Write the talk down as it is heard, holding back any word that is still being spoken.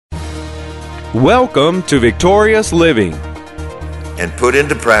Welcome to Victorious Living. And put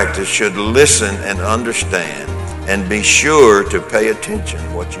into practice should listen and understand and be sure to pay attention to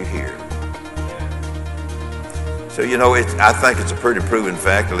what you hear. So, I think it's a pretty proven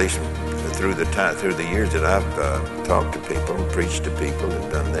fact, at least through the years that I've talked to people and preached to people and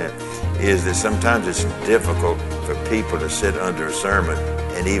done that, is that sometimes it's difficult for people to sit under a sermon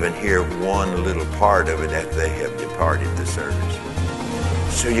and even hear one little part of it after they have departed the service.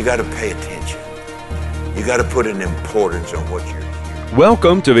 So you got to pay attention. You got to put an importance on what you're hearing.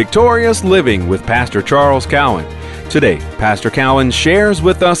 Welcome to Victorious Living with Pastor Charles Cowan. Today, Pastor Cowan shares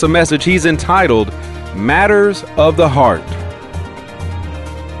with us a message he's entitled, Matters of the Heart.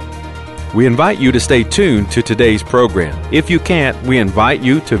 We invite you to stay tuned to today's program. If you can't, we invite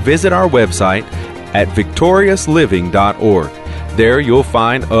you to visit our website at victoriousliving.org. There you'll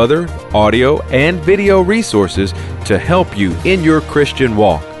find other audio and video resources to help you in your Christian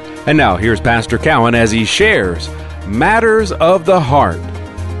walk. And now here's Pastor Cowan as he shares Matters of the Heart.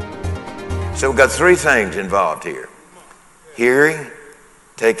 So we've got three things involved here. Hearing,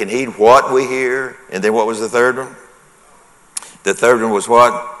 taking heed what we hear, and then what was the third one? The third one was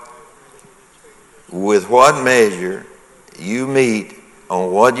what? With what measure you meet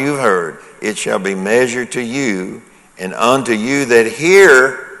on what you've heard, it shall be measured to you, and unto you that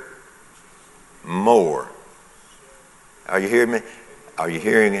hear more. Are you hearing me? Are you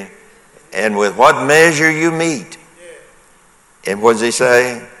hearing it? And with what measure you meet. And what does he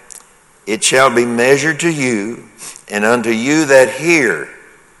say? It shall be measured to you, and unto you that hear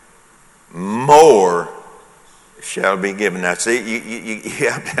more shall be given. Now see, you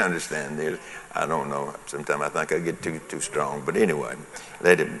have to understand this. I don't know. Sometimes I think I get too strong. But anyway,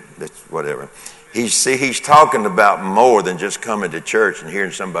 that's whatever. He's talking about more than just coming to church and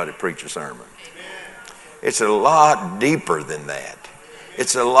hearing somebody preach a sermon. It's a lot deeper than that.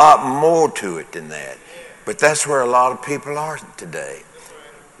 It's a lot more to it than that. But that's where a lot of people are today.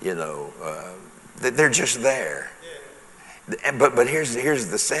 They're just there. But here's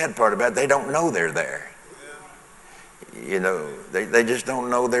the sad part about it. They don't know they're there. They just don't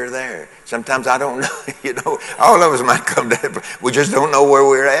know they're there. Sometimes I don't know, all of us might come to that, but we just don't know where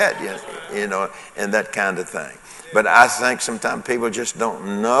we're at, and that kind of thing. But I think sometimes people just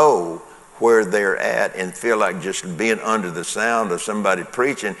don't know where they're at and feel like just being under the sound of somebody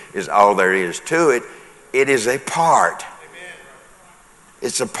preaching is all there is to it. It is a part.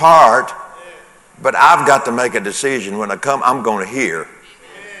 It's a part, but I've got to make a decision. When I come, I'm going to hear.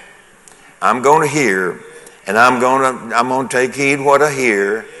 I'm going to hear. And I'm going to take heed what I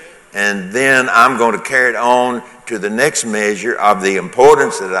hear, and then I'm going to carry it on to the next measure of the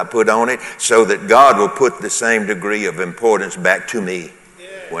importance that I put on it, so that God will put the same degree of importance back to me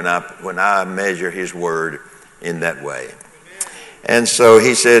when I measure His Word in that way. And so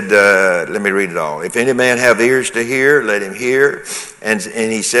he said, let me read it all. If any man have ears to hear, let him hear. And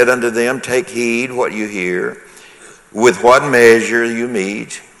he said unto them, take heed what you hear, with what measure you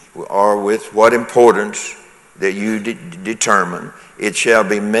meet, or with what importance that you determine, it shall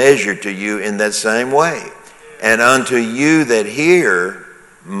be measured to you in that same way. And unto you that hear,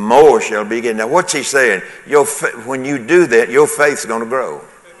 more shall be given. Now what's he saying? When you do that, your faith's going to grow.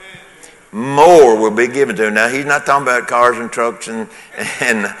 More will be given to you. Now he's not talking about cars and trucks and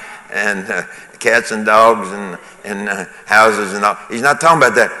cats and dogs and houses and all. He's not talking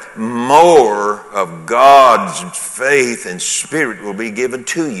about that. More of God's faith and spirit will be given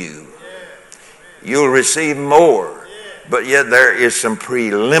to you. You'll receive more, but yet there is some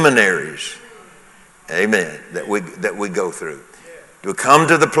preliminaries, amen, that we go through to come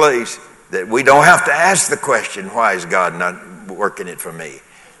to the place that we don't have to ask the question, why is God not working it for me?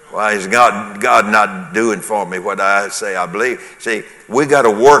 Why is God not doing for me what I say I believe? See, we got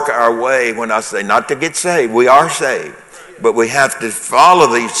to work our way. When I say not to get saved, we are saved, but we have to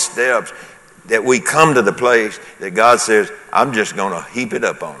follow these steps that we come to the place that God says, I'm just going to heap it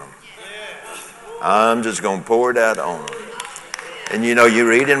up on them. I'm just going to pour it out on them. And you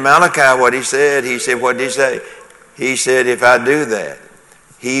read in Malachi what he said. He said, what did he say? He said, if I do that,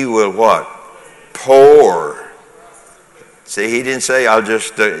 he will what? Pour. See, he didn't say, I'll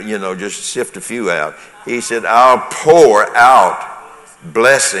just, just sift a few out. He said, I'll pour out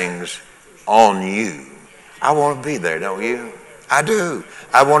blessings on you. I want to be there, don't you? I do.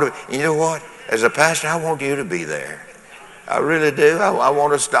 I want to, you know what? As a pastor, I want you to be there. I really do. I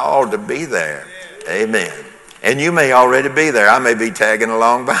want us all to be there. Amen. And you may already be there. I may be tagging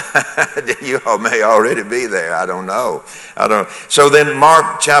along behind. You all may already be there. I don't know. So then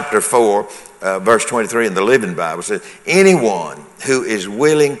Mark chapter 4, verse 23 in the Living Bible says, anyone who is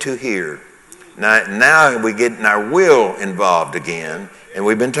willing to hear. Now we get our will involved again. And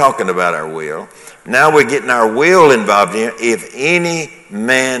we've been talking about our will. Now we're getting our will involved in if any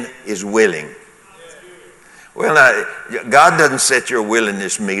man is willing. Well, now, God doesn't set your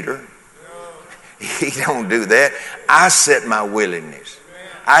willingness meter. He don't do that. I set my willingness.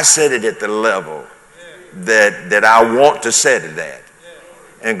 I set it at the level that I want to set it at.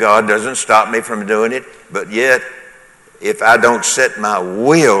 And God doesn't stop me from doing it. But yet, if I don't set my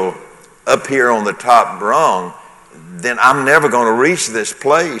will up here on the top rung, then I'm never going to reach this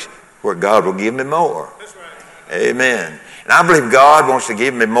place where God will give me more. That's right. Amen. And I believe God wants to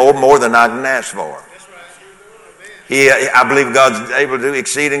give me more than I can ask for. I believe God's able to do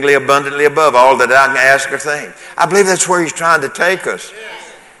exceedingly abundantly above all that I can ask or think. I believe that's where He's trying to take us.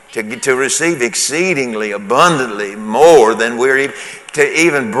 To receive exceedingly abundantly more than to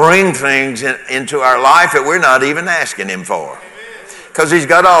even bring things into our life that we're not even asking Him for. Because He's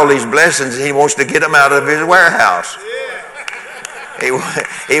got all these blessings and He wants to get them out of His warehouse.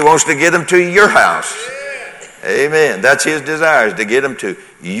 He wants to get them to your house. Amen. That's His desire, is to get them to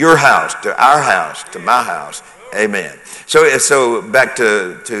your house, to our house, to my house. Amen. So back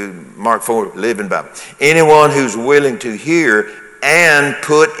to Mark 4, Living Bible. Anyone who's willing to hear and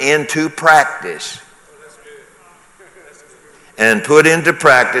put into practice. And put into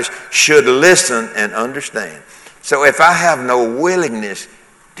practice should listen and understand. So if I have no willingness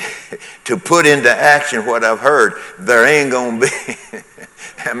to put into action what I've heard, there ain't going to be.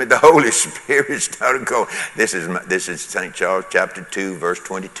 I mean, the Holy Spirit started going. This is St. Charles chapter 2, verse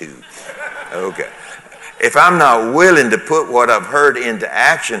 22. Okay. If I'm not willing to put what I've heard into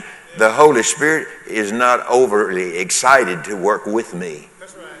action, the Holy Spirit is not overly excited to work with me.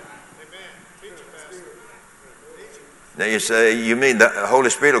 That's right. Amen. Now you say, you mean the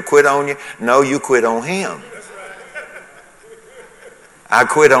Holy Spirit will quit on you? No, you quit on Him. I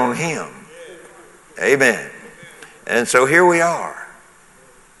quit on Him. Amen. And so here we are.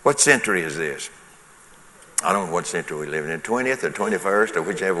 What century is this? I don't know what century we live in, 20th or 21st or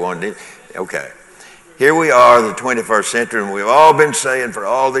whichever one it is. Okay. Here we are, the 21st century, and we've all been saying for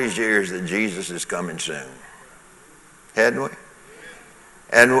all these years that Jesus is coming soon. Hadn't we?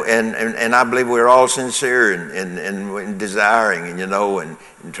 And I believe we're all sincere in desiring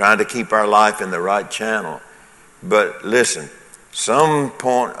and trying to keep our life in the right channel. But listen, some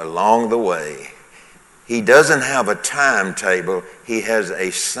point along the way, He doesn't have a timetable. He has a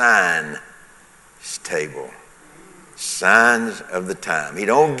sign table. Signs of the time. He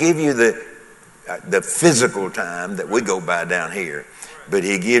don't give you the physical time that we go by down here, but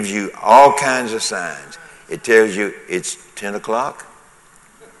He gives you all kinds of signs. It tells you it's 10 o'clock,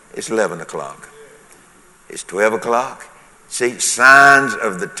 it's 11 o'clock, it's 12 o'clock. See, signs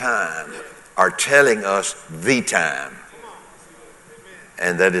of the time are telling us the time,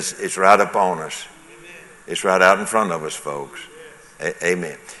 and that it's right upon us. It's right out in front of us, folks.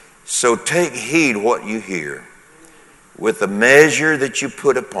 Amen. So take heed what you hear. With the measure that you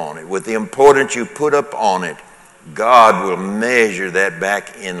put upon it, with the importance you put up on it, God will measure that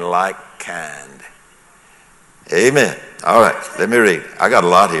back in like kind. Amen. All right, let me read. I got a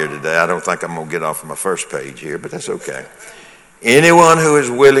lot here today. I don't think I'm going to get off my first page here, but that's okay. Anyone who is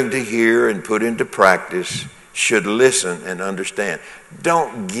willing to hear and put into practice should listen and understand.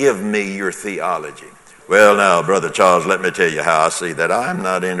 Don't give me your theology. Well, now, Brother Charles, let me tell you how I see that. I'm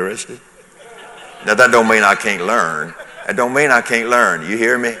not interested. Now, that don't mean I can't learn. That don't mean I can't learn. You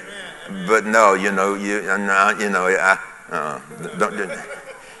hear me? But no,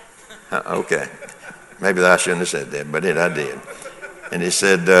 okay. Maybe I shouldn't have said that, but I did. And he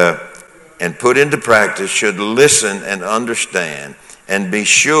said, and put into practice should listen and understand and be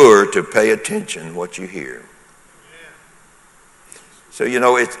sure to pay attention what you hear. So,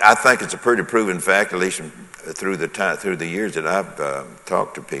 I think it's a pretty proven fact, at least through the years that I've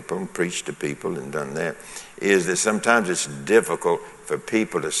talked to people and preached to people and done that, is that sometimes it's difficult for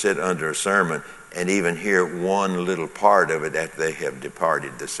people to sit under a sermon and even hear one little part of it after they have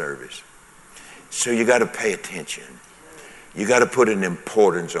departed the service. So you got to pay attention. You got to put an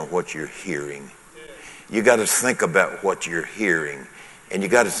importance on what you're hearing. You got to think about what you're hearing. And you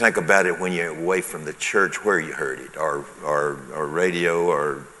got to think about it when you're away from the church where you heard it, or radio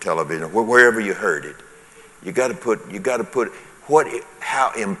or television, wherever you heard it. You got to put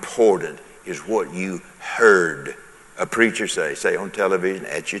how important is what you heard a preacher say on television,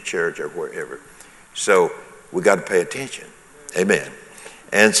 at your church, or wherever. So we got to pay attention. Amen.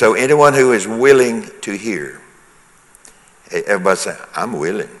 And so anyone who is willing to hear, everybody say, I'm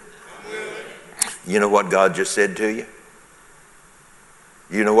willing. You know what God just said to you?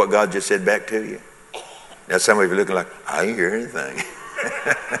 You know what God just said back to you? Now some of you are looking like, I didn't hear anything.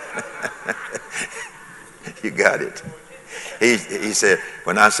 You got it. He said,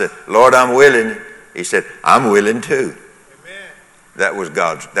 when I said, Lord, I'm willing, he said, I'm willing too.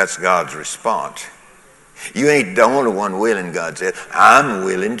 Amen. That's God's response. You ain't the only one willing, God said. I'm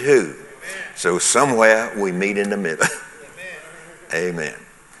willing too. Amen. So somewhere we meet in the middle. Amen. Amen.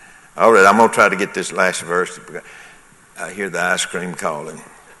 All right, I'm going to try to get this last verse. I hear the ice cream calling.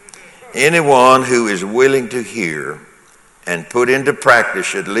 Anyone who is willing to hear and put into practice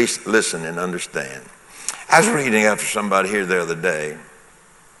should at least listen and understand. I was reading after somebody here the other day.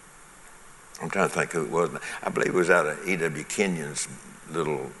 I'm trying to think who it was. I believe it was out of E.W. Kenyon's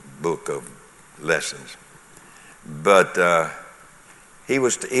little book of lessons. But he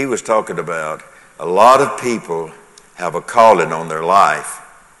was talking about a lot of people have a calling on their life,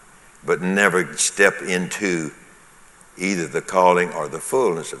 but never step into either the calling or the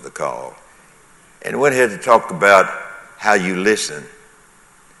fullness of the call. And went ahead to talk about how you listen,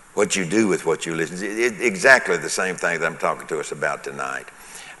 what you do with what you listen. Exactly the same thing that I'm talking to us about tonight.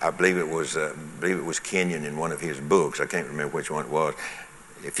 I believe it was Kenyon in one of his books. I can't remember which one it was.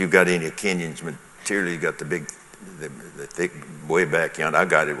 If you've got any of Kenyon's material, you got the thick way back yonder. I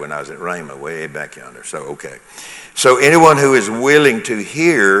got it when I was at Rhema, way back yonder. So, okay. So anyone who is willing to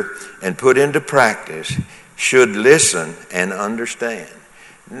hear and put into practice should listen and understand.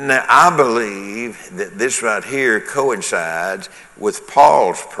 Now, I believe that this right here coincides with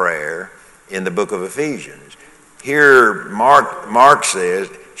Paul's prayer in the book of Ephesians. Here, Mark says,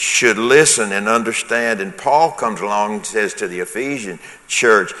 should listen and understand. And Paul comes along and says to the Ephesian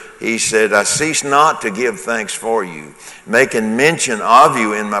church, he said, I cease not to give thanks for you, making mention of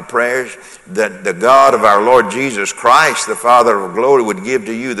you in my prayers, that the God of our Lord Jesus Christ, the Father of glory, would give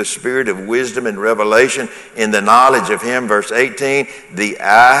to you the spirit of wisdom and revelation in the knowledge of him. Verse 18, the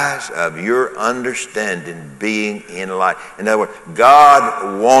eyes of your understanding being enlightened. In other words,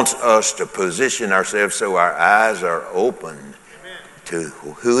 God wants us to position ourselves so our eyes are open to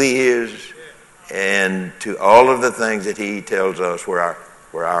who he is and to all of the things that he tells us where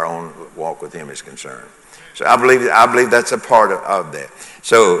our own walk with him is concerned. So I believe that's a part of that.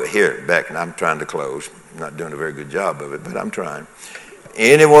 So here, back, and I'm trying to close. I'm not doing a very good job of it, but I'm trying.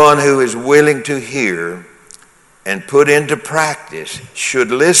 Anyone who is willing to hear and put into practice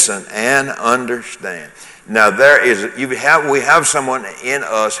should listen and understand. Now we have someone in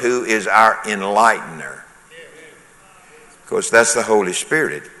us who is our enlightener. Of course, that's the Holy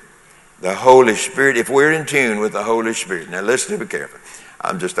Spirit. The Holy Spirit, if we're in tune with the Holy Spirit. Now, listen to me carefully.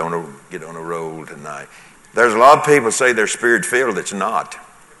 I'm just going to get on a roll tonight. There's a lot of people say they're Spirit-filled. It's not.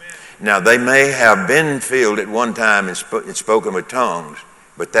 Amen. Now, they may have been filled at one time and spoken with tongues,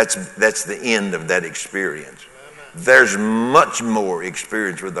 but that's the end of that experience. Amen. There's much more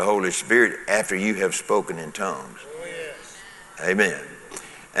experience with the Holy Spirit after you have spoken in tongues. Oh, yes. Amen.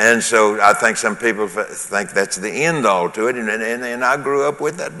 And so I think some people think that's the end all to it, and I grew up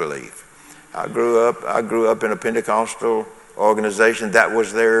with that belief. I grew up in a Pentecostal organization. That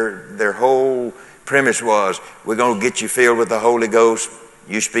was their whole premise was, we're going to get you filled with the Holy Ghost.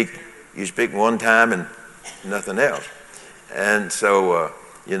 You speak one time and nothing else. And so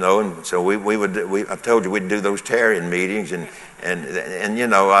I told you we'd do those tarrying meetings, and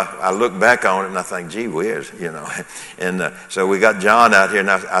I look back on it and I think, gee whiz, and so we got John out here, and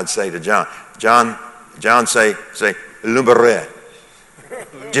I'd say to John, say Lubere.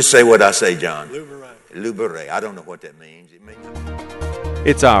 Just say what I say, John. Lubere. I don't know what that means.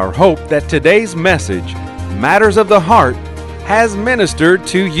 It's our hope that today's message, Matters of the Heart, has ministered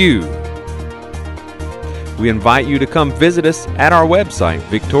to you. We invite you to come visit us at our website,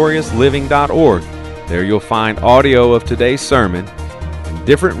 victoriousliving.org. There you'll find audio of today's sermon and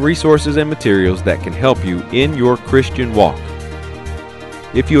different resources and materials that can help you in your Christian walk.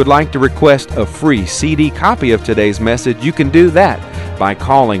 If you would like to request a free CD copy of today's message, you can do that by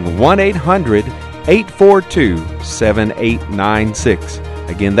calling 1-800-842-7896.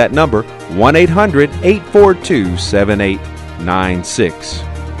 Again, that number, 1-800-842-7896.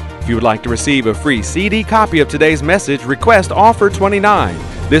 If you would like to receive a free CD copy of today's message, request offer 29.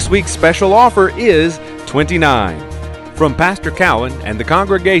 This week's special offer is 29. From Pastor Cowan and the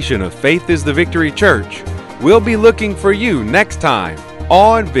congregation of Faith is the Victory Church, we'll be looking for you next time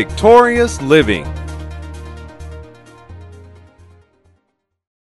on Victorious Living.